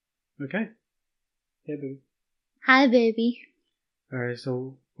Okay. Hey, baby. Hi, baby. Alright,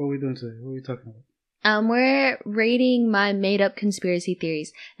 so what are we doing today? What are we talking about? We're rating my made-up conspiracy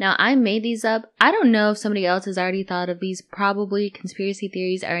theories. Now, I made these up. I don't know if somebody else has already thought of these. Probably conspiracy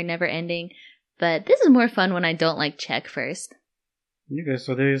theories are never ending. But this is more fun when I don't, check first. Okay,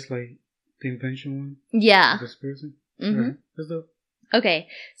 so there is, the invention one? Yeah. Conspiracy? Mm-hmm. Alright, let's do it. Okay,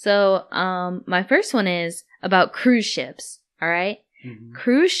 so, my first one is about cruise ships. Alright? Mm-hmm.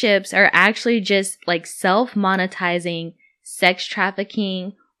 Cruise ships are actually just, self-monetizing sex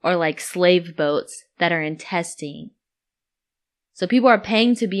trafficking or, slave boats that are in testing. So people are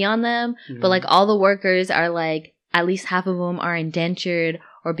paying to be on them, Mm-hmm. but, all the workers are, at least half of them are indentured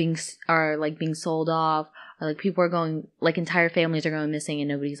or being sold off. Or, people are going, entire families are going missing and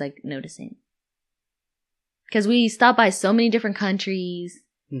nobody's, noticing. Because we stop by so many different countries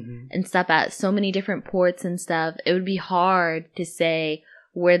Mm-hmm. and stop at so many different ports and stuff. It would be hard to say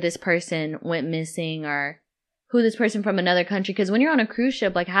where this person went missing or who this person from another country. Because when you're on a cruise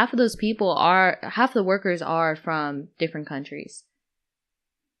ship, half the workers are from different countries.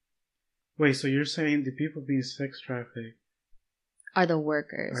 Wait, so you're saying the people being sex trafficked Are the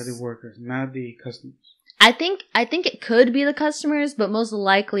workers. are the workers, not the customers? I think it could be the customers, but most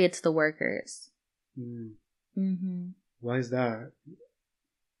likely it's the workers. Mm. Mm-hmm. Why is that?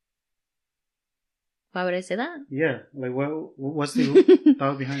 Why would I say that? Yeah, what's the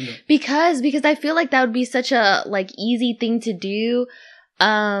thought behind it? Because I feel like that would be such a easy thing to do.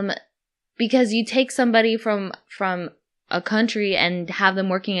 Because you take somebody from a country and have them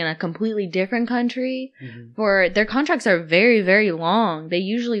working in a completely different country. Mm-hmm. For their contracts are very, very long. They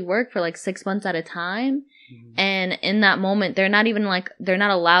usually work for 6 months at a time. Mm-hmm. And in that moment, they're not even they're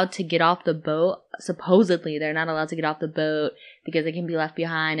not allowed to get off the boat. Supposedly, they're not allowed to get off the boat because they can be left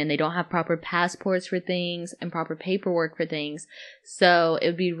behind and they don't have proper passports for things and proper paperwork for things. So it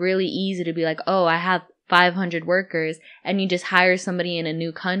would be really easy to be oh, I have 500 workers, and you just hire somebody in a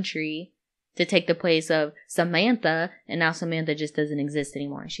new country to take the place of Samantha, and now Samantha just doesn't exist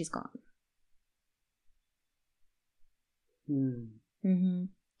anymore. She's gone. Mm-hmm.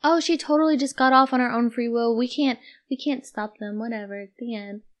 Oh, she totally just got off on her own free will. We can't stop them. Whatever. The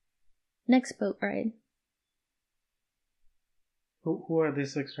end. Next boat ride. Who are they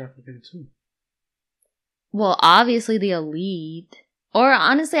sex trafficking to? Well, obviously the elite. Or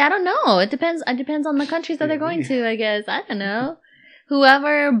honestly, I don't know. It depends on the countries that they're going to, I guess. I don't know.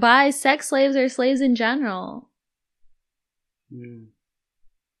 Whoever buys sex slaves or slaves in general. Mm.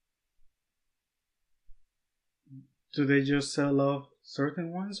 Do they just sell off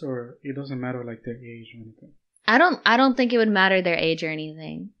certain ones, or it doesn't matter their age or anything? I don't think it would matter their age or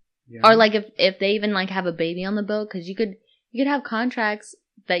anything. Yeah. Or if they even have a baby on the boat, because you could have contracts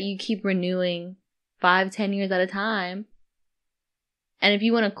that you keep renewing 5-10 years at a time. And if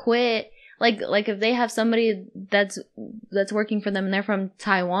you want to quit, if they have somebody that's working for them and they're from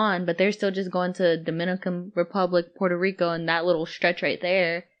Taiwan, but they're still just going to Dominican Republic, Puerto Rico, and that little stretch right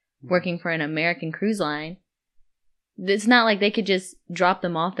there, working for an American cruise line. It's not like they could just drop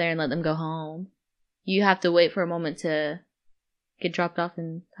them off there and let them go home. You have to wait for a moment to get dropped off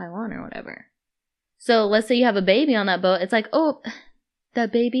in Taiwan or whatever. So let's say you have a baby on that boat. It's oh,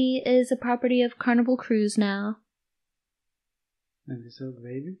 that baby is a property of Carnival Cruise now. And they sell the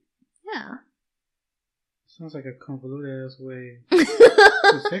baby? Yeah. Sounds like a convoluted ass way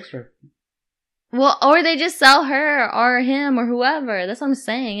to sex trafficking. Well, or they just sell her or him or whoever. That's what I'm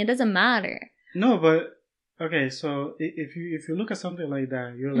saying. It doesn't matter. No, but okay. So if you look at something like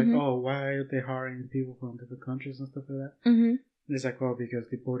that, you're mm-hmm. oh, why are they hiring people from different countries and stuff like that? Mm-hmm. It's well, because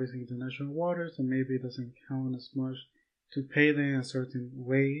the port is in international waters and maybe it doesn't count as much to pay them a certain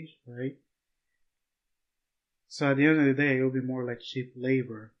wage, right? So at the end of the day, it will be more like cheap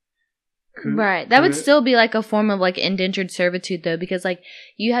labor. Right. That would still be a form of indentured servitude though, because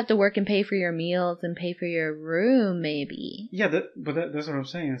you have to work and pay for your meals and pay for your room maybe. Yeah, that's what I'm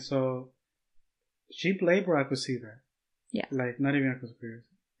saying. So cheap labor, I could see that. Yeah. Not even a conspiracy.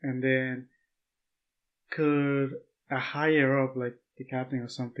 And then could a higher up, the captain or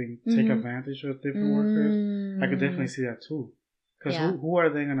something, take advantage of different workers? I could definitely see that too. Because who are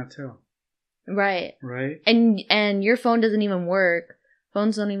they going to tell? Right. Right? And your phone doesn't even work.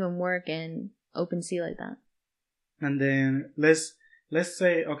 Phones don't even work in open sea like that. And then let's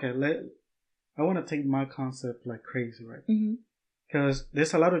say, okay, I want to take my concept crazy, right? Because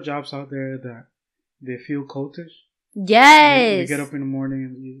there's a lot of jobs out there that they feel cultish. Yes. You get up in the morning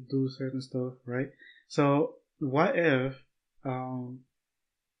and you do certain stuff, right? So what if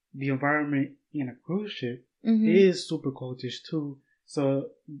the environment in a cruise ship is super cultish too, so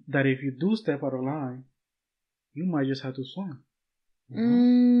that if you do step out of line, you might just have to swim,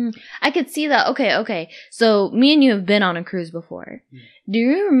 I could see that. Okay. So me and you have been on a cruise before. Do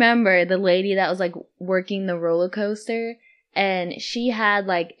you remember the lady that was like working the roller coaster, and she had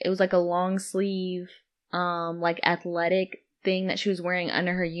like, it was like a long sleeve, like athletic thing that she was wearing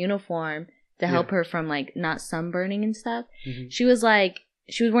under her uniform to help her from like not sunburning and stuff. She was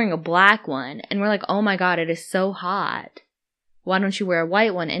wearing a black one, and we're like, oh my God, it is so hot. Why don't you wear a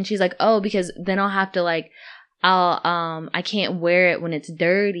white one? And she's like, oh, because then I'll have to like, I can't wear it when it's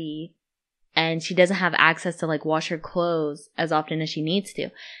dirty, and she doesn't have access to like wash her clothes as often as she needs to.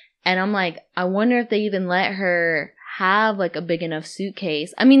 And I'm like, I wonder if they even let her have like a big enough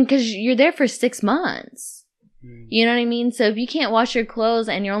suitcase. I mean, cause you're there for 6 months. You know what I mean? So if you can't wash your clothes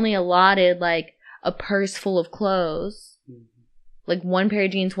and you're only allotted like a purse full of clothes, like one pair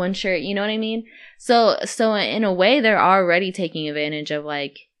of jeans, one shirt, you know what I mean? So in a way, they're already taking advantage of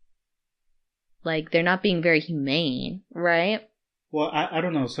like they're not being very humane, right? Well, I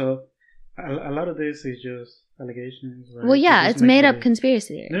don't know. So a lot of this is just allegations. Right? Well, yeah, it's made up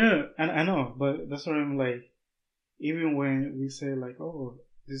conspiracy theory. No, I know, but that's what I'm like. Even when we say like, oh,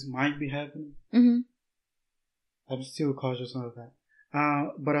 this might be happening, I'm still cautious of that.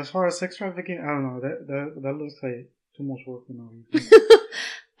 But as far as sex trafficking, I don't know. That looks like too much work for no reason.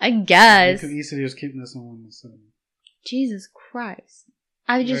 I guess you could easily just kidnap someone. So. Jesus Christ.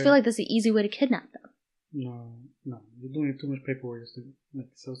 I just feel like that's an easy way to kidnap them. No. You're doing too much paperwork to like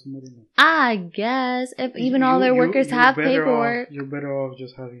sell somebody. No. I guess if even all their workers have paperwork, you're better off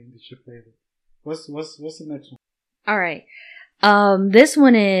just having the ship label. What's the next one? All right. This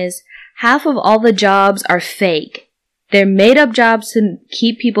one is half of all the jobs are fake. They're made up jobs to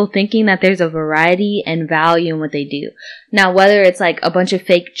keep people thinking that there's a variety and value in what they do. Now, whether it's like a bunch of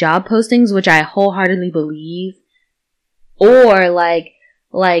fake job postings, which I wholeheartedly believe, or like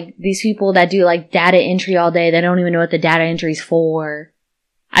these people that do like data entry all day, they don't even know what the data entry is for.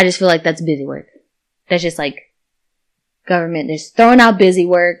 I just feel like that's busy work. That's just like government just throwing out busy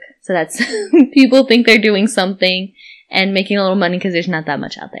work. So that's people think they're doing something and making a little money because there's not that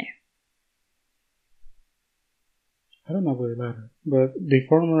much out there. I don't know about the latter, but the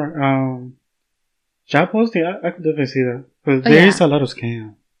former job posting, I could definitely see that. But there is a lot of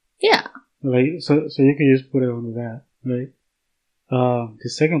scam. Yeah. Like so you can just put it on that, right? The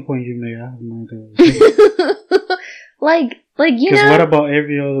second point you made, I have no idea. like you know. Because what about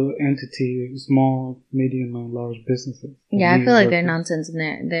every other entity, small, medium, and large businesses? Yeah, I feel like they're nonsense,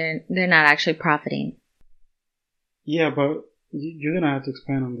 and they're not actually profiting. Yeah, but you're gonna have to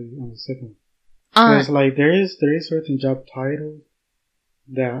expand on the second. Because like there is certain job titles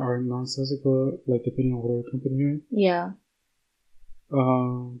that are nonsensical, like depending on whatever company you're in. Yeah.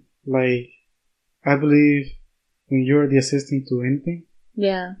 Like I believe when you're the assistant to anything,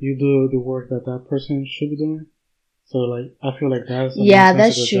 you do the work that person should be doing. So like I feel like that's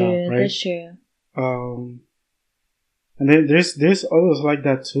that's true. Job, right? That's true. And then there's others like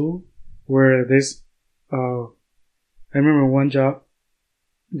that too, where there's I remember one job.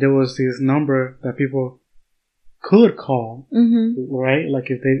 There was this number that people could call, right?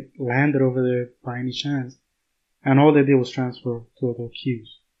 Like if they landed over there by any chance. And all they did was transfer to other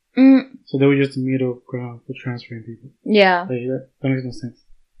queues. So they were just the middle ground for transferring people. Yeah. Like, that makes no sense.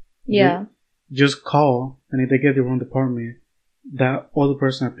 Yeah. You just call, and if they get the wrong department, that other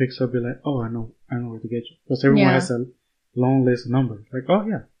person that picks up be like, oh, I know where to get you. Because everyone has a long list of numbers. Like, oh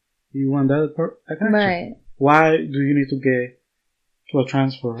yeah, you want that department? I got you. Why do you need to get to a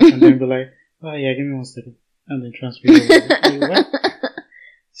transfer and then be like, oh yeah, give me 1 second, and then transfer you over? Like, what?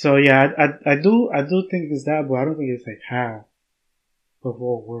 So yeah, I do think it's that, but I don't think it's like half of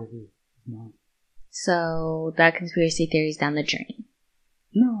all work is. No. So that conspiracy theory is down the drain.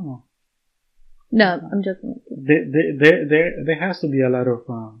 No, I'm joking. There has to be a lot of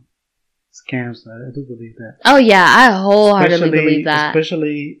scams. I do believe that. Oh yeah, I wholeheartedly believe that.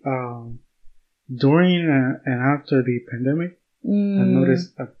 Especially during and after the pandemic, I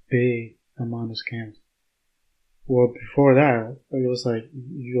noticed a big amount of scams. Well, before that, it was like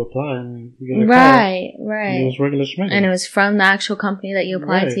you apply and you get a call. Right. And it was regular schmegler. And it was from the actual company that you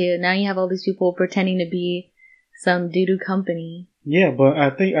applied to. Now you have all these people pretending to be some doo-doo company. Yeah, but I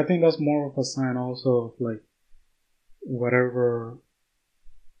think that's more of a sign also of like whatever,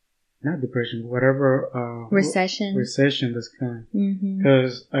 not depression, whatever recession that's coming.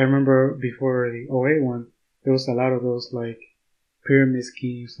 Because I remember before the 08 one, there was a lot of those like pyramid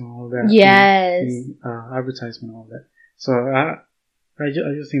schemes and all that. Yes. In advertisement and all that. So I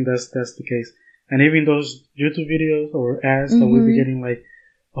just think that's the case. And even those YouTube videos or ads that we'll be getting like,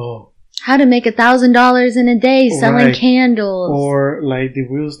 how to make $1,000 in a day selling candles. Or like the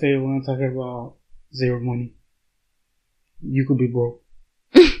real estate one talking about zero money. You could be broke.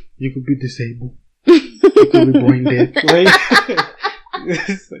 You could be disabled. You could be brain dead. Like,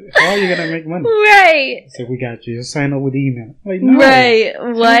 how are you gonna make money? Right. So we got you. Just sign up with the email. Like, no. Right.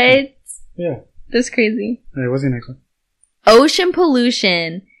 What? Yeah. That's crazy. All right, what's the next one? Ocean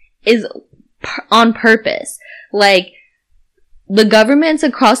pollution is on purpose. Like, the governments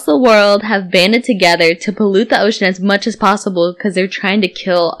across the world have banded together to pollute the ocean as much as possible because they're trying to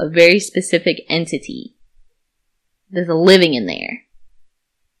kill a very specific entity that's living in there.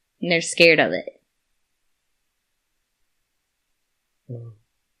 And they're scared of it.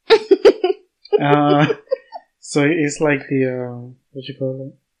 So it's like the, what you call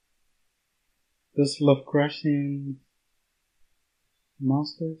it? Those Lovecraftian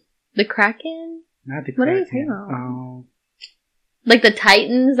monsters? The Kraken? Not the Kraken. What are you talking about? Like the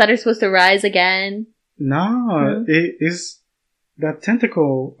Titans that are supposed to rise again? No, it's that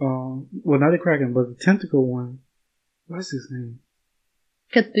tentacle, well, not the Kraken, but the tentacle one. What's his name?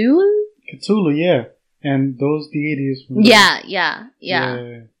 Cthulhu? Cthulhu, yeah. And those deities. Yeah.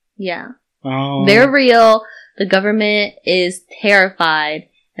 They're real. The government is terrified.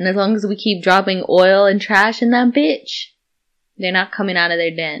 And as long as we keep dropping oil and trash in that bitch, they're not coming out of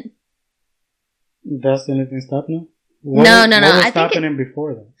their den. That's the only thing stopping them? No. What was stopping him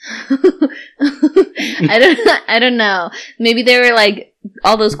before that? I don't know. Maybe they were like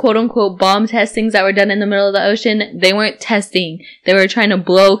all those quote unquote bomb testings that were done in the middle of the ocean. They weren't testing. They were trying to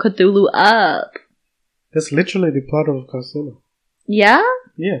blow Cthulhu up. That's literally the plot of Godzilla. Yeah?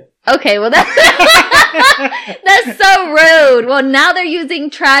 Yeah. Okay, well that's that's so rude. Well, now they're using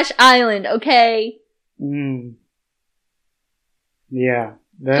Trash Island, okay? Yeah.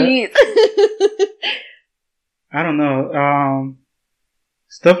 I don't know.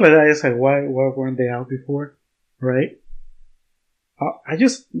 Stuff like that is like, why weren't they out before? Right? That's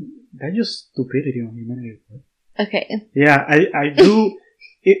just stupidity on humanity. Okay. Yeah, I do.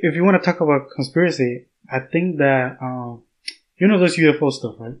 If you want to talk about conspiracy, I think that, you know those UFO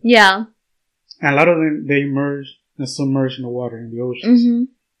stuff, right? Yeah. And a lot of them, they emerge and submerge in the water, in the oceans. Mm-hmm.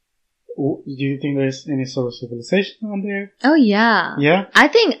 Do you think there's any sort of civilization on there? Oh, yeah. Yeah?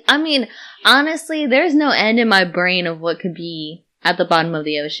 I mean, honestly, there's no end in my brain of what could be at the bottom of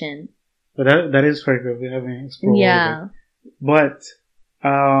the ocean. But that is very good. We haven't explored all of it. But,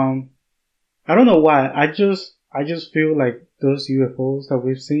 I don't know why. I just feel like those UFOs that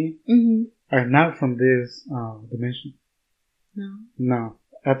we've seen are not from this, dimension. No.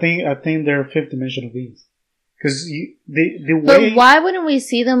 I think they're fifth dimensional beings. Cause the way. But why wouldn't we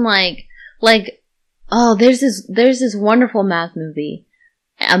see them like, oh, there's this wonderful math movie,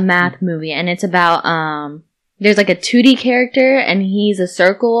 and it's about, there's like a 2D character and he's a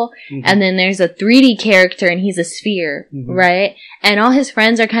circle, and then there's a 3D character and he's a sphere, right? And all his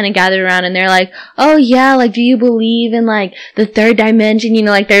friends are kind of gathered around and they're like, oh yeah, like, do you believe in like the third dimension? You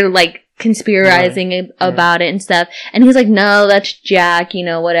know, like they're like conspirizing about it and stuff. And he's like, no, that's Jack, you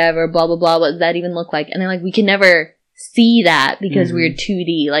know, whatever, blah, blah, blah. What does that even look like? And they're like, we can never see that because we're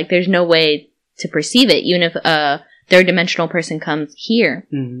 2D. Like, there's no way to perceive it, even if a third dimensional person comes here.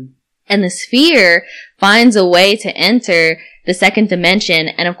 And the sphere finds a way to enter the second dimension.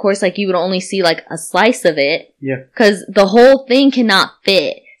 And of course, like, you would only see like a slice of it. Yeah. Cause the whole thing cannot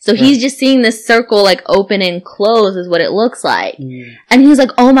fit. So he's just seeing this circle like open and close is what it looks like. And he's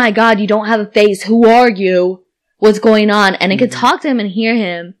like, oh my God, you don't have a face. Who are you? What's going on? And I could talk to him and hear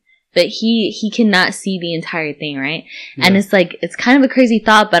him, but he cannot see the entire thing, right? Yeah. And it's like, it's kind of a crazy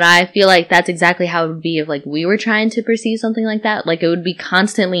thought, but I feel like that's exactly how it would be if like we were trying to perceive something like that. Like it would be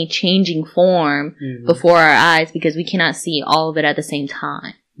constantly changing form before our eyes because we cannot see all of it at the same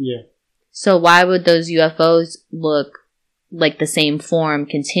time. Yeah. So why would those UFOs look like the same form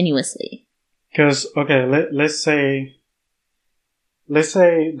continuously? Because, okay, let's say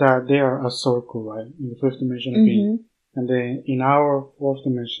that they are a circle, right? In the fifth dimension of being. And then in our fourth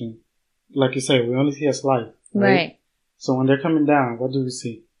dimension, like you say, we only see a slice. Right? So when they're coming down, what do we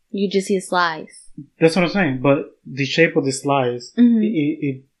see? You just see a slice. That's what I'm saying. But the shape of the slice,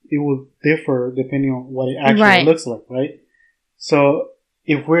 it will differ depending on what it actually looks like, right? So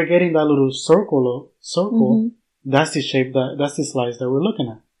if we're getting that little circle, that's the shape that's the slice that we're looking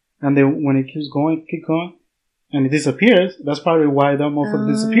at. And then when it keep going, and it disappears, that's probably why that motherfucker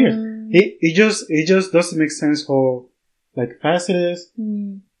disappears. It just doesn't make sense for, like, fast it is.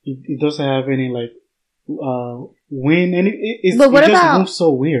 It doesn't have any, like, wind, and it just moves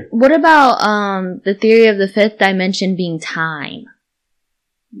so weird. What about, the theory of the fifth dimension being time?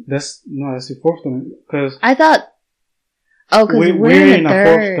 That's the fourth dimension, cause I thought, cause we're in a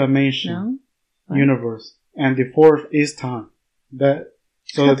fourth dimension universe. And the fourth is time.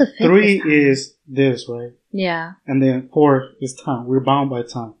 So 3 is this, right? Yeah. And then 4 is time. We're bound by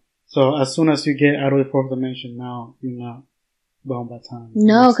time. So as soon as you get out of the fourth dimension, now you're not bound by time.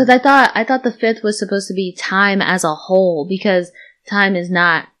 No, because I thought the fifth was supposed to be time as a whole, because time is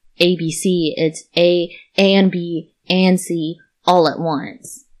not A, B, C. It's A and B and C all at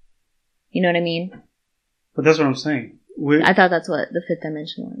once. You know what I mean? But that's what I'm saying. I thought that's what the fifth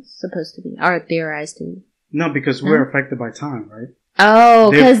dimension was supposed to be, or theorized to be. No, because we're affected by time, right?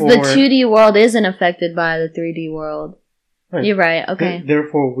 Oh, because the 2D world isn't affected by the 3D world. Right. You're right. Okay.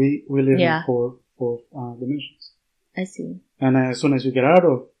 Therefore, we live in four dimensions. I see. And as soon as you get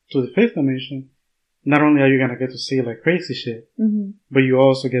out to the fifth dimension, not only are you gonna get to see like crazy shit, but you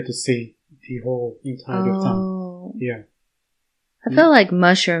also get to see the whole entirety of time. Yeah. I feel like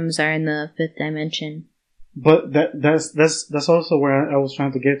mushrooms are in the fifth dimension. But that's also where I was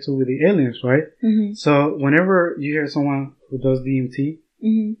trying to get to with the aliens, right? Mm-hmm. So whenever you hear someone who does DMT,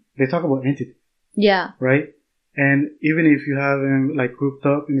 they talk about entity. Yeah. Right? And even if you have them like grouped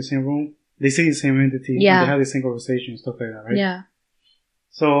up in the same room, they see the same entity. Yeah. And they have the same conversation and stuff like that, right? Yeah.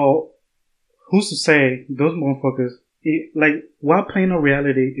 So who's to say those motherfuckers, like what plane of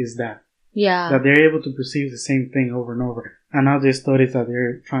reality is that? Yeah. That they're able to perceive the same thing over and over. And now there's studies that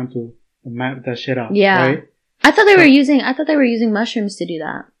they're trying to map that shit out. Yeah. Right? I thought they were using mushrooms to do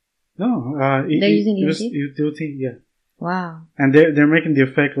that. No, they're using DMT. Yeah. Wow. And they're making the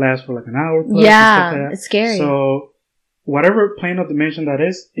effect last for like an hour. Plus yeah, like it's scary. So whatever plane of dimension that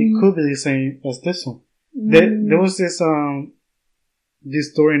is, it could be the same as this one. There was this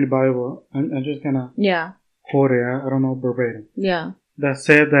story in the Bible. I'm just gonna quote it. I don't know verbatim. Yeah. That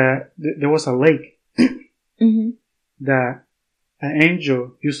said that there was a lake that an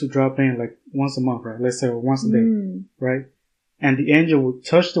angel used to drop in like once a month, right? Let's say once a day, right? And the angel would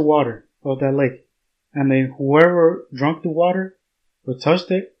touch the water of that lake. And then whoever drank the water or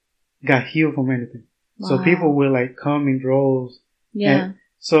touched it got healed from anything. Wow. So people will like come in droves. Yeah. And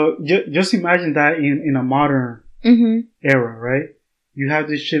so just imagine that in a modern era, right? You have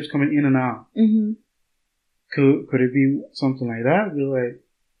these ships coming in and out. Could it be something like that? Be like,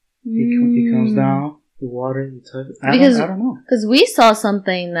 it comes down, the water, you touch it. I don't know. Because we saw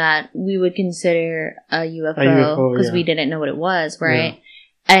something that we would consider a UFO because we didn't know what it was, right? Yeah.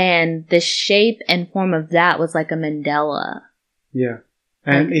 And the shape and form of that was like a Mandela. Yeah.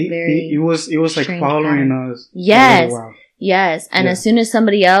 And like it was like following pattern. Us. Yes. Yes. And as soon as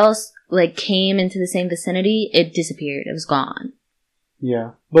somebody else like came into the same vicinity, it disappeared. It was gone.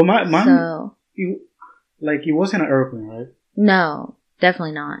 Yeah. But it wasn't an airplane, right? No,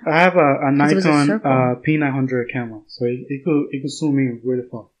 definitely not. I have a Nikon P900 camera, so it could zoom in really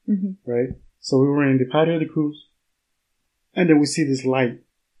far, right? So we were in the patio of the cruise, and then we see this light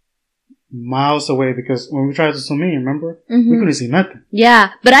miles away, because when we tried to zoom in, remember? We couldn't see nothing.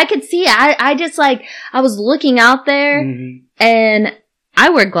 Yeah, but I could see it. I just I was looking out there, and I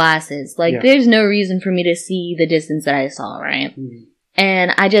wear glasses. Like, there's no reason for me to see the distance that I saw, right?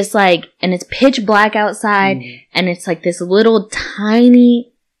 And I just and it's pitch black outside, and it's like this little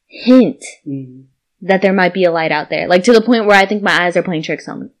tiny hint that there might be a light out there. Like, to the point where I think my eyes are playing tricks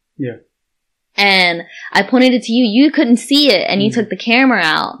on me. Yeah. And I pointed it to you. You couldn't see it, and you took the camera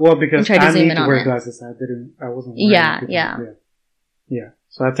out. Well, because I need to wear glasses. I wasn't wearing it. Yeah.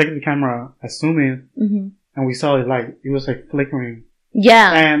 So I take the camera out, I zoom in, and we saw the light. It was like flickering.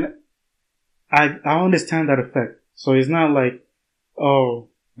 Yeah. And I understand that effect. So it's not like, oh,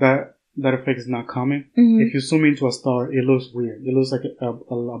 that effect is not coming. If you zoom into a star, it looks weird. It looks like a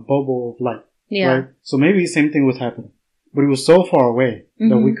bubble of light. Yeah. Right? So maybe the same thing was happening. But it was so far away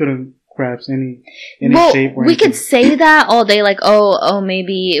that we couldn't grasp any shape or anything. We could say that all day, like, oh,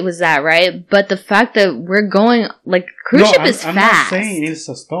 maybe it was that, right? But the fact that we're going, like, cruise ship is I'm fast. I'm not saying it's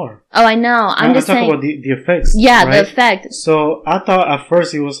a star. Oh, I know. I'm just saying. I'm talking about the effects. Yeah, right? the effect. So I thought at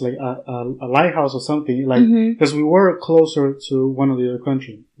first it was like a lighthouse or something, like, because we were closer to one of the other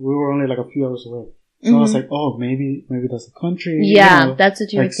countries. We were only like a few hours away. So I was like, oh, maybe that's a country. Yeah, that's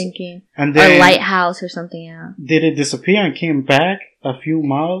what you were thinking. And then, or a lighthouse or something, yeah. Did it disappear and came back a few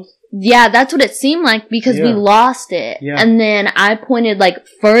miles? Yeah, that's what it seemed like, because we lost it. Yeah. And then I pointed like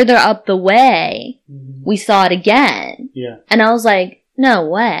further up the way. We saw it again. Yeah. And I was like, no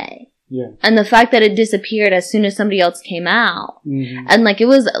way. Yeah. And the fact that it disappeared as soon as somebody else came out. And like, it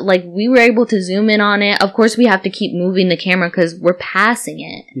was like, we were able to zoom in on it. Of course, we have to keep moving the camera because we're passing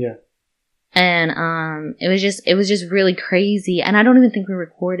it. Yeah. And, it was just really crazy. And I don't even think we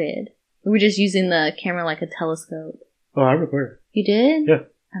recorded. We were just using the camera like a telescope. Oh, I recorded. You did? Yeah.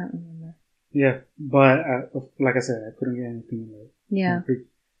 I don't remember. Yeah, but like I said, I couldn't get anything like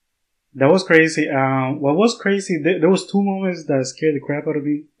that was crazy. What was crazy? There was two moments that scared the crap out of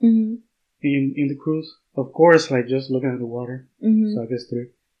me in the cruise. Of course, like just looking at the water. So I guess three.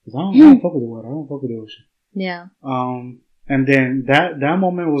 'Cause I don't fuck with the water. I don't fuck with the ocean. Yeah. And then that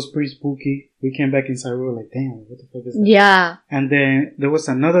moment was pretty spooky. We came back inside. We were like, damn, what the fuck is that? Yeah. And then there was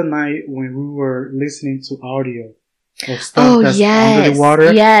another night when we were listening to audio of stuff that's under the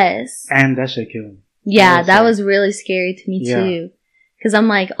water. Yes. And that shit killed me. Yeah, that was really scary to me too. Because I'm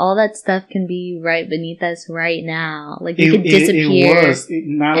like, all that stuff can be right beneath us right now. Like, you could disappear. It was.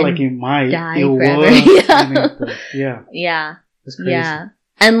 Not like it might. Die it forever. Was. Yeah. Yeah. It's crazy. Yeah.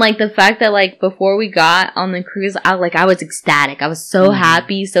 And like the fact that like before we got on the cruise, I was ecstatic. I was so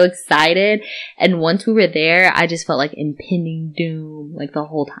happy, so excited. And once we were there, I just felt like impending doom like the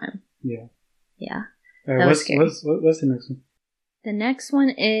whole time. Yeah. Yeah. What's the next one? The next one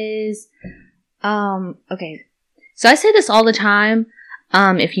is, okay. So I say this all the time.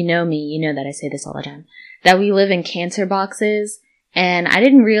 If you know me, you know that I say this all the time. That we live in cancer boxes. And I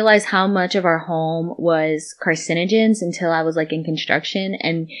didn't realize how much of our home was carcinogens until I was like in construction.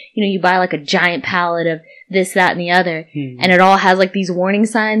 And, you know, you buy like a giant pallet of this, that, and the other. And it all has like these warning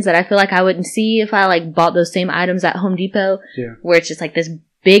signs that I feel like I wouldn't see if I like bought those same items at Home Depot. Yeah. Where it's just like this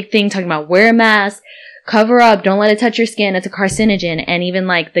big thing talking about wear a mask, cover up, don't let it touch your skin. It's a carcinogen. And even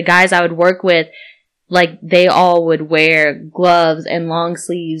like the guys I would work with, like they all would wear gloves and long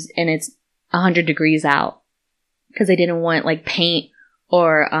sleeves and it's 100 degrees out. Because they didn't want like paint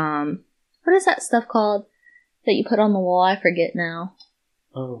or what is that stuff called that you put on the wall? I forget now.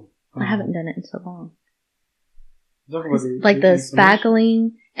 Oh, I haven't done it in so long. Like the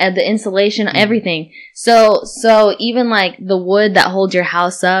spackling and the insulation, everything. So even like the wood that holds your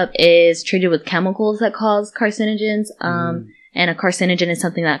house up is treated with chemicals that cause carcinogens. And a carcinogen is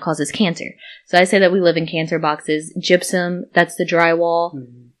something that causes cancer. So I say that we live in cancer boxes. Gypsum, that's the drywall.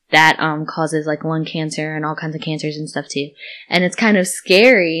 That causes like lung cancer and all kinds of cancers and stuff too. And it's kind of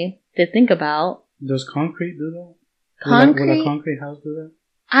scary to think about. Does concrete do that? Concrete? Will a concrete house do that?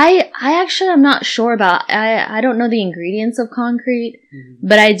 I actually am not sure about. I don't know the ingredients of concrete,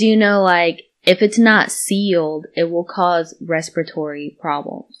 but I do know like if it's not sealed, it will cause respiratory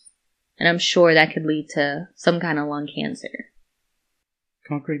problems. And I'm sure that could lead to some kind of lung cancer.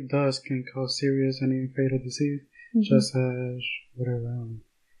 Concrete dust can cause serious and even fatal disease, just as whatever.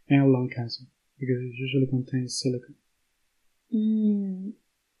 And lung cancer, because it usually contains silicon.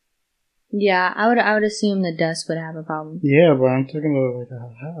 Yeah, I would assume the dust would have a problem. Yeah, but I'm talking about like a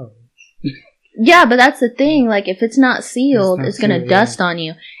house. Yeah, but that's the thing. Like, if it's not sealed, it's gonna dust on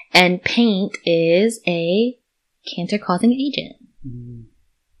you. And paint is a cancer-causing agent.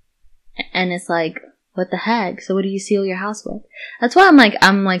 And it's like, what the heck? So what do you seal your house with? That's why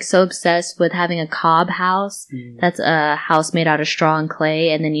I'm like so obsessed with having a cob house. That's a house made out of straw and clay,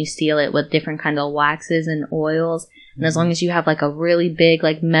 and then you seal it with different kinds of waxes and oils. And as long as you have like a really big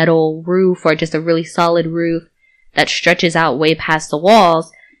like metal roof or just a really solid roof that stretches out way past the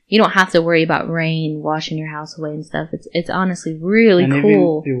walls, you don't have to worry about rain washing your house away and stuff. It's honestly really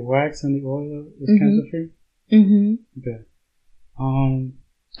cool. Even the wax and the oil is cancer free? Okay.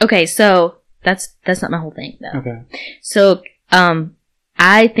 Okay, so that's not my whole thing though. Okay. So,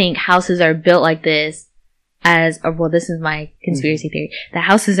 I think houses are built like this this is my conspiracy theory. The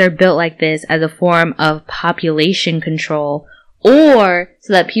houses are built like this as a form of population control, or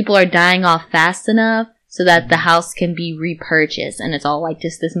so that people are dying off fast enough so that the house can be repurchased, and it's all like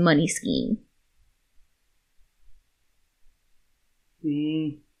just this money scheme.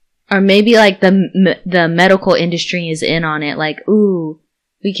 Or maybe like the medical industry is in on it, like, ooh,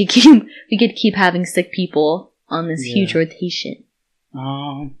 we could keep having sick people on this huge rotation.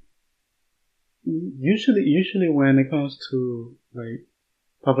 Usually when it comes to like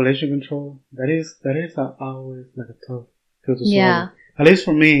population control, that is always like a tough pill to swallow. Yeah. At least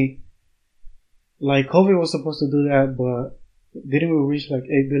for me, like COVID was supposed to do that, but didn't we reach like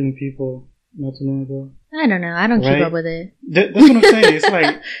 8 billion people not too long ago? I don't know. I don't keep up with it. That's what I'm saying. It's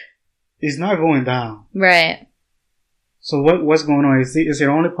like it's not going down. Right. So what's going on? Is it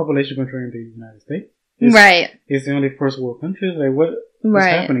only population control in the United States? It's the only first world country. Like what's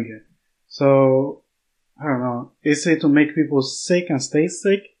happening here? So I don't know. Is it to make people sick and stay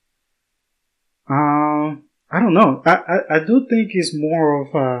sick? I don't know. I do think it's more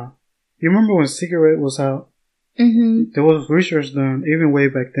of a. You remember when cigarette was out? There was research done even way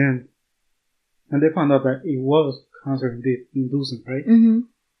back then, and they found out that it was cancer inducing, right?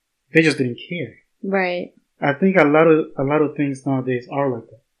 They just didn't care. Right. I think a lot of things nowadays are like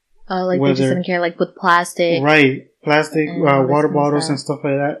that. Oh, like they just didn't care, like with plastic. Right. Plastic, water bottles and stuff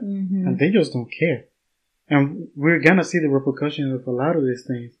like that. And they just don't care. And we're gonna see the repercussions of a lot of these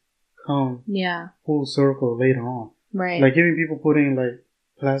things come full circle later on. Right. Like even people putting like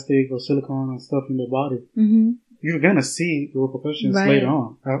plastic or silicone and stuff in their body. you're gonna see the repercussions later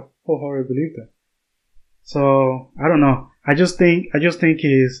on. I wholeheartedly believe that. So I don't know. I just think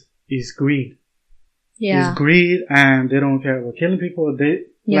it's greed. Yeah. It's greed, and they don't care about killing people.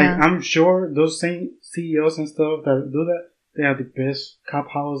 I'm sure those same CEOs and stuff that do that, they have the best cop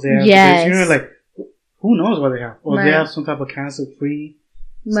house. They have the best, like, who knows what they have? Or they have some type of cancer-free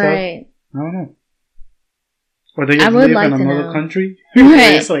stuff. Right. I don't know. Or they just live in another country.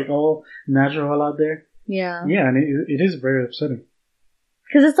 Right. It's like all natural out there. Yeah. Yeah, and it is very upsetting.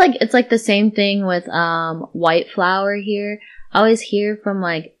 Cause it's like the same thing with, white flour here. I always hear from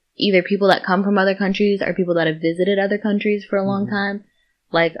like either people that come from other countries or people that have visited other countries for a long time.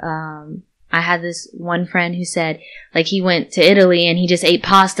 Like, I had this one friend who said, like, he went to Italy and he just ate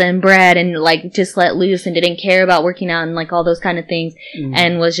pasta and bread and, like, just let loose and didn't care about working out and, like, all those kind of things.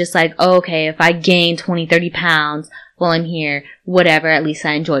 And was just like, oh, okay, if I gain 20, 30 pounds while I'm here, whatever, at least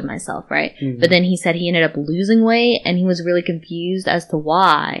I enjoyed myself, right? But then he said he ended up losing weight and he was really confused as to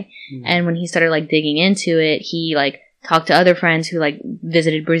why. And when he started, like, digging into it, he, like, talked to other friends who, like,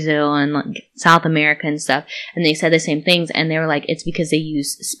 visited Brazil and, like, South America and stuff, and they said the same things, and they were like, it's because they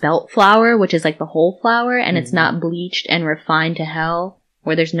use spelt flour, which is, like, the whole flour, and it's not bleached and refined to hell,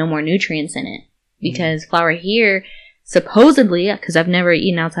 where there's no more nutrients in it. Because flour here, supposedly, because I've never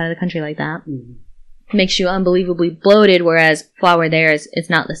eaten outside of the country like that, makes you unbelievably bloated, whereas flour there it's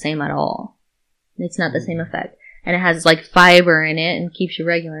not the same at all. It's not the same effect. And it has, like, fiber in it and keeps you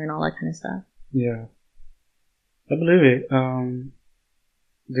regular and all that kind of stuff. Yeah. I believe it.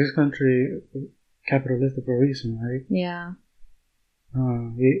 This country capitalistic for a reason, right? Yeah.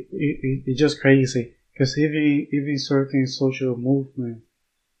 It's just crazy because even certain social movement,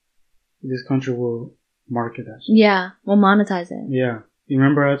 this country will market that. Yeah, we'll monetize it. Yeah. You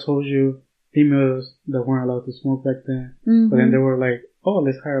remember I told you females that weren't allowed to smoke back then, but then they were like, oh,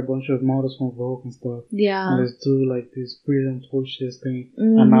 let's hire a bunch of models from Vogue and stuff. Yeah. And let's do like this freedom torches thing,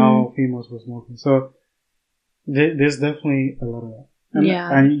 and now females were smoking. So there's definitely a lot of that.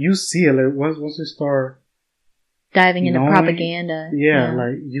 And you see it, like, once you start diving into propaganda. Yeah,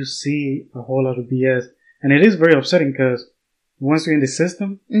 like, you see a whole lot of BS. And it is very upsetting because once you're in the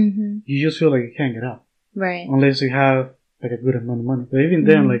system, you just feel like you can't get out. Right. Unless you have, like, a good amount of money. But even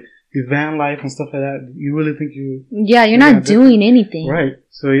then, like, the van life and stuff like that, you really think you're not doing anything. Right.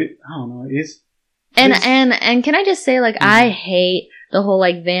 So, I don't know, And can I just say, like, I hate the whole,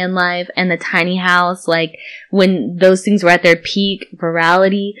 like, van life and the tiny house, like, when those things were at their peak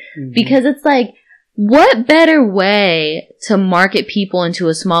virality. Because it's like, what better way to market people into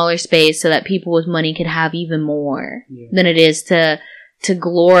a smaller space so that people with money could have even more than it is to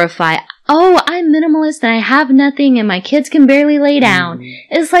glorify, oh, I'm minimalist and I have nothing and my kids can barely lay down.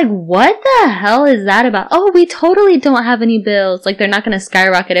 It's like, what the hell is that about? Oh, we totally don't have any bills. Like, they're not going to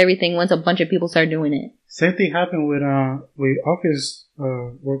skyrocket everything once a bunch of people start doing it. Same thing happened with office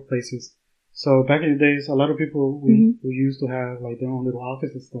workplaces. So back in the days, a lot of people we used to have, like, their own little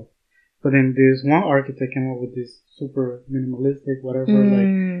office and stuff. But then there's one architect came up with this super minimalistic, whatever,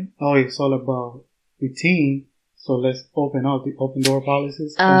 like, oh, it's all about the team. So let's open up the open door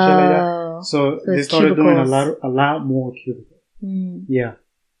policies and shit like that. So they started doing a lot more cubicles. Yeah.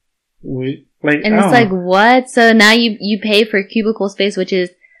 And it's like, what? So now you pay for cubicle space, which is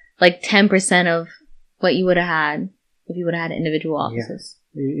like 10% of what you would have had if you would have had individual offices.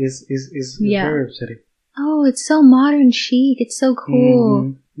 Yeah. It's very upsetting. Oh, it's so modern chic. It's so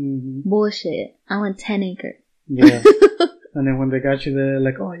cool. Bullshit. I want 10 acres. Yeah. And then when they got you there,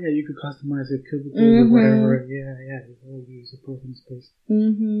 like, oh yeah, you could customize your cubicle or whatever. Yeah, you use a personal space.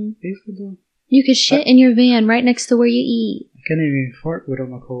 You could shit in your van right next to where you eat. I can't even fart without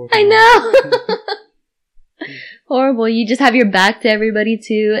my coworker. I know. Horrible. You just have your back to everybody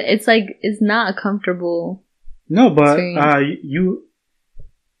too. It's like, it's not a comfortable. No, but you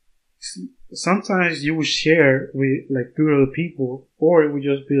sometimes you will share with, like, 3 other people, or it would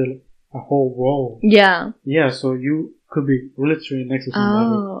just be a whole row. Yeah. Yeah, so you could be literally next to somebody.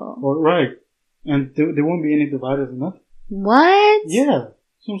 Oh. Or, right. And there won't be any dividers or nothing. What? Yeah.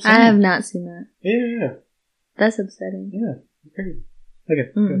 I have not seen that. Yeah. That's upsetting. Yeah.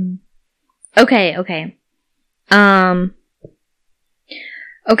 Okay.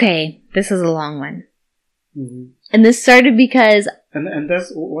 Okay, this is a long one. And this started because... And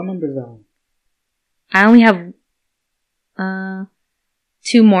that's... What number is that one? I only have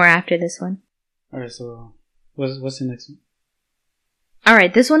 2 more after this one. Alright, so what's the next one?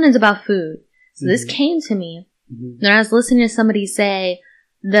 Alright, this one is about food. So this came to me when I was listening to somebody say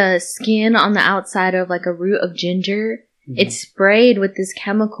the skin on the outside of, like, a root of ginger, it's sprayed with this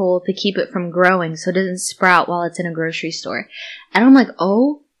chemical to keep it from growing so it doesn't sprout while it's in a grocery store. And I'm like,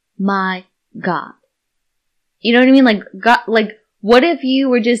 oh my God. You know what I mean? Like, what if you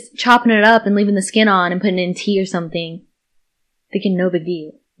were just chopping it up and leaving the skin on and putting it in tea or something? Thinking no big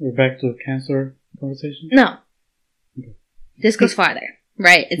deal. We're back to a cancer conversation? No. Okay. This goes farther,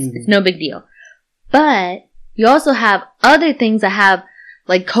 right? It's no big deal. But you also have other things that have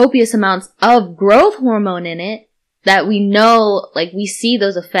like copious amounts of growth hormone in it that we know, like we see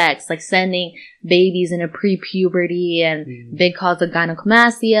those effects, like sending babies into pre-puberty and big cause of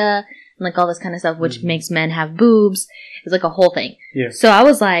gynecomastia and like all this kind of stuff, which makes men have boobs. It's like a whole thing. Yeah. So I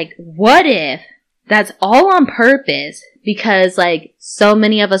was like, what if that's all on purpose because like so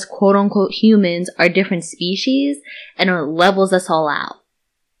many of us quote unquote humans are different species and it levels us all out?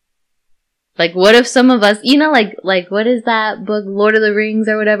 Like, what if some of us, you know, like, what is that book, Lord of the Rings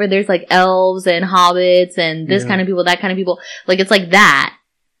or whatever? There's, like, elves and hobbits and this kind of people, that kind of people. Like, it's like that.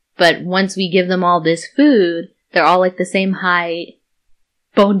 But once we give them all this food, they're all, like, the same height,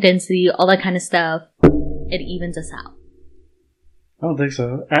 bone density, all that kind of stuff. It evens us out. I don't think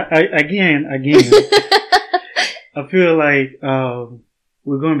so. Again, I feel like,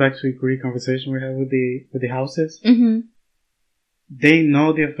 we're going back to a great conversation we had with the houses. Mm-hmm. They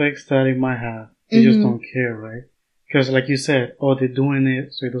know the effects that it might have. They just don't care, right? Because like you said, they're doing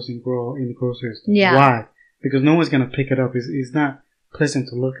it so it doesn't grow in the grocery store. Yeah. Why? Because no one's going to pick it up. It's not pleasant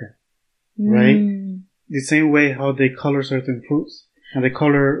to look at, right? The same way how they color certain fruits and they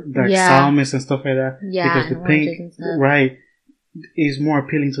color like salmons and stuff like that. Yeah. Because the pink, right, is more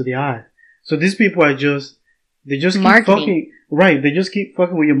appealing to the eye. So these people they just keep fucking, right, they just keep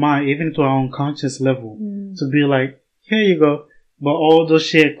fucking with your mind, even to our unconscious level. To be like, here you go. But all those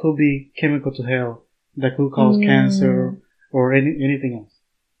shit could be chemical to hell that could cause cancer or anything else.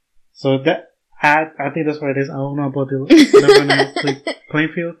 So that, I think that's what it is. I don't know about the level playing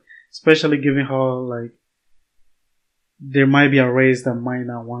field, especially given how, like, there might be a race that might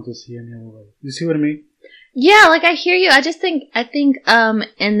not want to see any other way. You see what I mean? Yeah, like, I hear you. I think,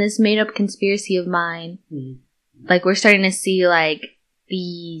 in this made up conspiracy of mine, like, we're starting to see, like,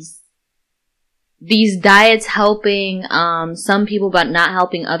 these diets helping some people but not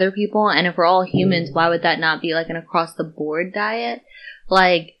helping other people. And if we're all humans, why would that not be like an across the board diet?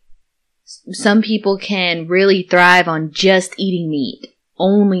 Like, some people can really thrive on just eating meat,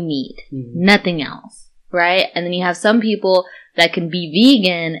 only meat, nothing else, right? And then you have some people that can be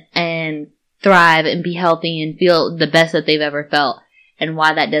vegan and thrive and be healthy and feel the best that they've ever felt, and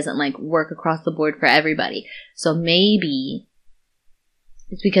why that doesn't like work across the board for everybody. So maybe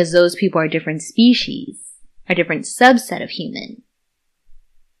it's because those people are different species, a different subset of human.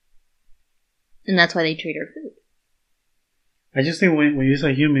 And that's why they treat our food. I just think when you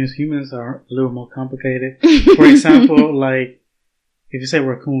say humans are a little more complicated. For example, like, if you say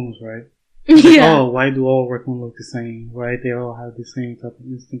raccoons, right? Like, why do all raccoons look the same, right? They all have the same type of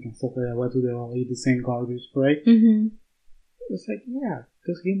instinct and stuff like that. Why do they all eat the same garbage, right? Mm-hmm. It's like, yeah,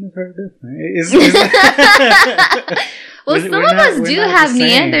 because humans are different. Well, some of us do have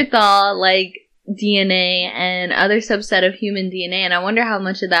Neanderthal, like, DNA and other subset of human DNA, and I wonder how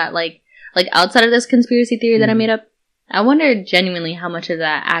much of that, like outside of this conspiracy theory that I made up, I wonder genuinely how much of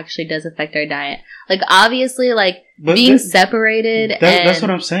that actually does affect our diet. Like, obviously, like, being separated that's what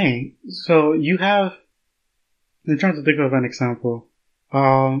I'm saying. So, you have, I'm trying to think of an example.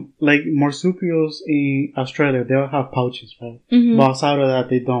 Like, marsupials in Australia, they all have pouches, right? Mm-hmm. But outside of that,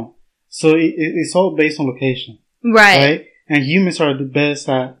 they don't. So, it's all based on location. Right? And humans are the best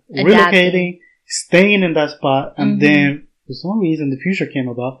at relocating, staying in that spot, and then, for some reason, the future came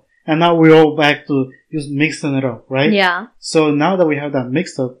about. And now we're all back to just mixing it up, right? Yeah. So now that we have that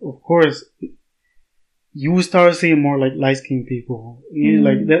mixed up, of course, you will start seeing more like light-skinned people.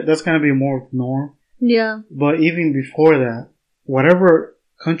 Like that's gonna be more norm. Yeah. But even before that, whatever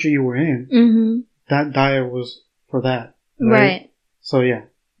country you were in, that diet was for that. Right. So yeah.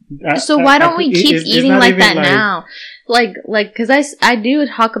 So why don't we keep eating like that now? Like, cause I do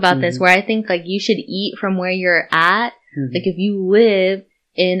talk about this where I think like you should eat from where you're at. Like if you live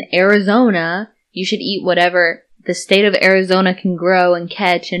in Arizona, you should eat whatever the state of Arizona can grow and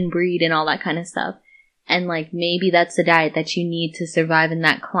catch and breed and all that kind of stuff. And like maybe that's the diet that you need to survive in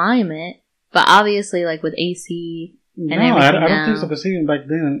that climate. But obviously like with AC and everything I don't think so, because even back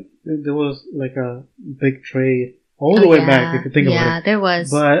then there was like a big trade all the way back if you think about it. Yeah, there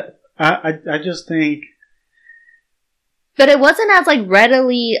was. But I just think. But it wasn't as like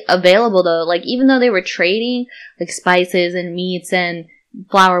readily available though. Like even though they were trading like spices and meats and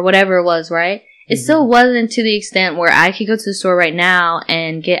flour, whatever it was, right? It still wasn't to the extent where I could go to the store right now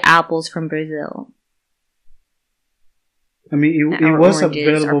and get apples from Brazil. I mean, it was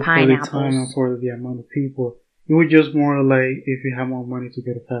available for the time and for the amount of people. It was just more like if you have more money to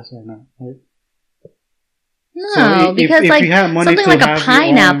get it faster or not, right? No, because like something like a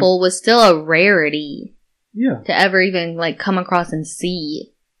pineapple was still a rarity. Yeah. To ever even like come across and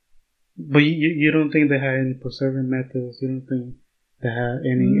see. But you don't think they had any preserving methods? You don't think they had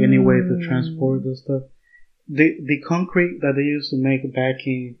any way to transport this stuff? The concrete that they used to make back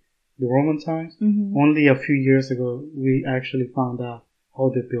in the Roman times, only a few years ago we actually found out how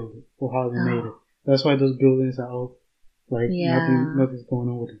they built it or how they made it. That's why those buildings are all like nothing's going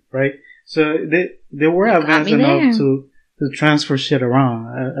on with it, right? So they were advanced enough to transfer shit around.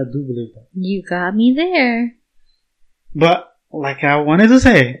 I do believe that. You got me there. But like I wanted to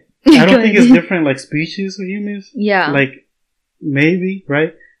say, I don't think it's different like species of humans. Yeah. Like maybe,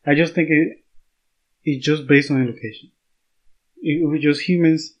 right? I just think it's just based on location. We're just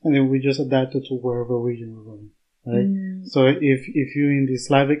humans, and then we just adapted to wherever region we're going, right? So if you're in the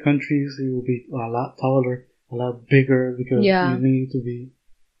Slavic countries, you will be a lot taller, a lot bigger because you need to be,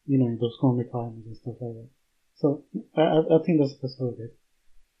 in those comic climates and stuff like that. So I think that's all good.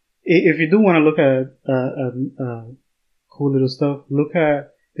 If you do want to look at cool little stuff, look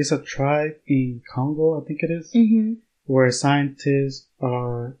at there's a tribe in Congo, I think it is, where scientists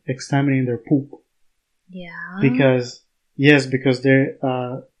are examining their poop. Yeah. Because their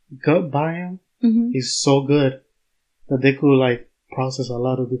gut biome is so good that they could like process a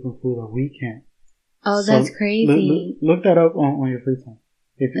lot of different food that we can't. Oh, so that's crazy. Look that up on your free time.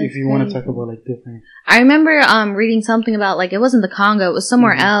 If you want to talk about like different. I remember reading something about like it wasn't the Congo, it was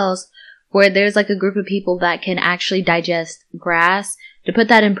somewhere else where there's like a group of people that can actually digest grass. To put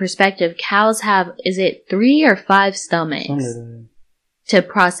that in perspective, cows have, is it 3 or 5 stomachs to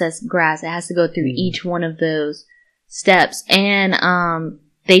process grass? It has to go through each one of those steps. And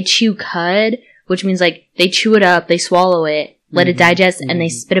they chew cud, which means like they chew it up, they swallow it, let it digest, and they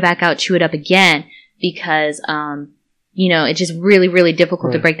spit it back out, chew it up again because it's just really, really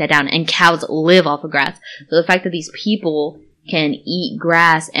difficult to break that down. And cows live off of grass. So the fact that these people can eat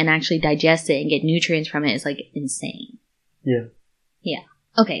grass and actually digest it and get nutrients from it is like insane. Yeah. Yeah.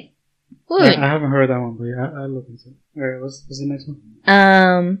 Okay. I haven't heard that one, but I'll look into it. Alright, what's the next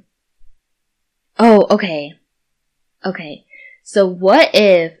one? Oh, okay. Okay. So what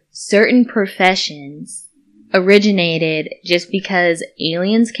if certain professions originated just because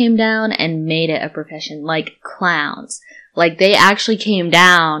aliens came down and made it a profession? Like clowns. Like they actually came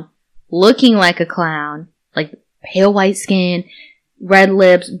down looking like a clown. Like pale white skin, red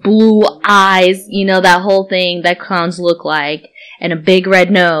lips, blue eyes, that whole thing that clowns look like. And a big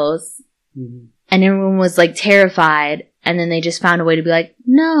red nose. And everyone was like terrified. And then they just found a way to be like,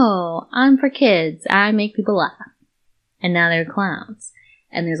 no, I'm for kids. I make people laugh. And now they're clowns.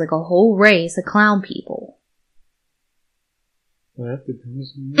 And there's like a whole race of clown people. Well, that's the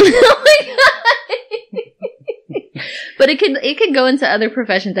dumbest one. Oh my god. But it could go into other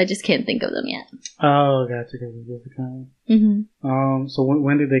professions. I just can't think of them yet. Oh, gotcha. So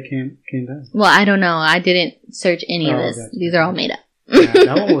when did they came down? Well, I don't know. I didn't search any of this. Gotcha. These are all made up. Yeah,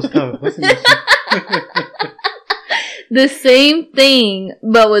 that one was tough. What's the next one? The same thing,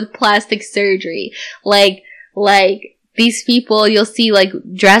 but with plastic surgery. Like these people, you'll see like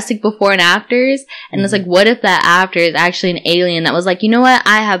drastic before and afters, and it's like, what if that after is actually an alien that was like, you know what,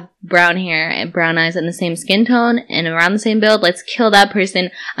 I have brown hair and brown eyes and the same skin tone and around the same build, let's kill that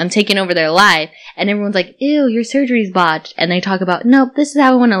person, I'm taking over their life. And everyone's like, ew, your surgery's botched. And they talk about, nope, this is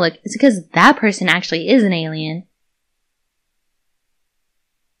how I want to look. It's because that person actually is an alien.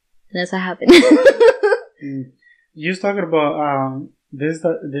 And that's what happened. You was talking about, this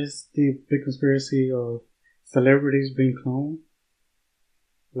the big conspiracy of celebrities being cloned,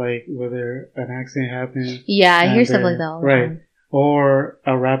 like whether an accident happens. Yeah, I hear stuff like that all the time. Or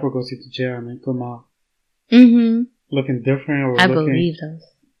a rapper goes into jail and then come out looking different. Or believe those.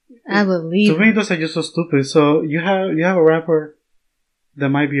 I believe. To me, those are just so stupid. So you have a rapper that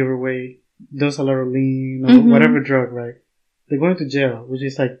might be overweight, does a lot of lean or whatever drug, right? They're going to jail, which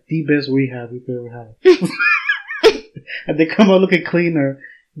is like the best rehab we could ever have. And they come out looking cleaner,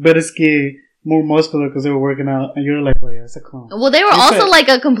 better skin, more muscular because they were working out, and you're like, oh yeah, it's a clone. Well, they were also like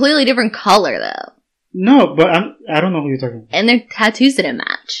a completely different color though. No, but I don't know who you're talking about. And their tattoos didn't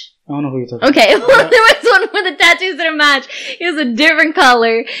match. I don't know who you're talking about. Okay, well, there was one where the tattoos didn't match. It was a different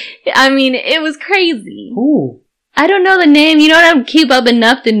color. I mean, it was crazy. Who? I don't know the name. You know, I don't keep up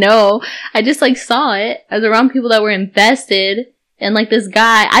enough to know. I just like saw it. I was around people that were invested, and like this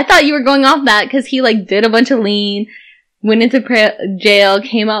guy. I thought you were going off that because he like did a bunch of lean. Went into jail,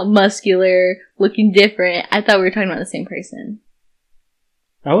 came out muscular, looking different. I thought we were talking about the same person.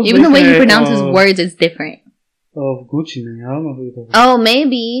 Even the way he pronounces words is different. Oh, Gucci man. I don't know who you're talking about. Oh,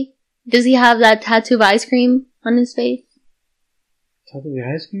 maybe. Does he have that tattoo of ice cream on his face? Tattoo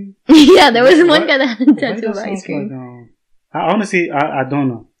of ice cream? Yeah, there was one guy that had a tattoo of ice cream. Like, I honestly, I don't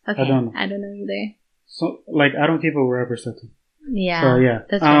know. Okay, I don't know either. So, like, I don't keep a rapper's tattoo. Yeah. So, yeah.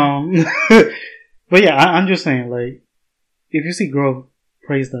 That's right. But yeah, I'm just saying, like, if you see growth,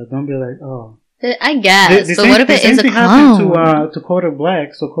 praise that. Don't be like, oh. I guess. The so same, what if it is a clone? Happened to Kodak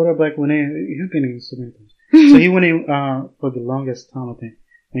Black. So Kodak Black went in, he's been in so many times. So he went in, for the longest time, I think.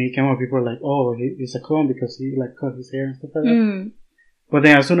 When he came out, people were like, oh, he's a clone because he, like, cut his hair and stuff like that. But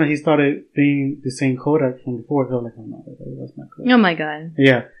then as soon as he started being the same Kodak from before, they were like, oh no, that's not Kodak. Oh my god.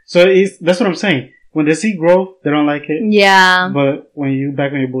 Yeah. So that's what I'm saying. When they see growth, they don't like it. Yeah. But when you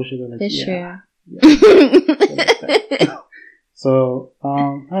back on your bullshit, they're like, it's yeah. True. So, I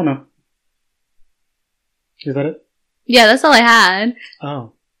don't know. Is that it? Yeah, that's all I had.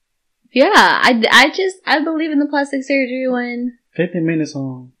 Oh. Yeah, I believe in the plastic surgery one. 15 minutes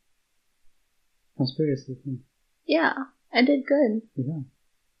on conspiracy. Yeah, I did good. Yeah.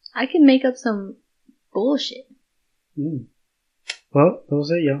 I can make up some bullshit. Well, that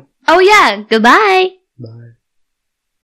was it, y'all. Oh yeah, goodbye. Bye.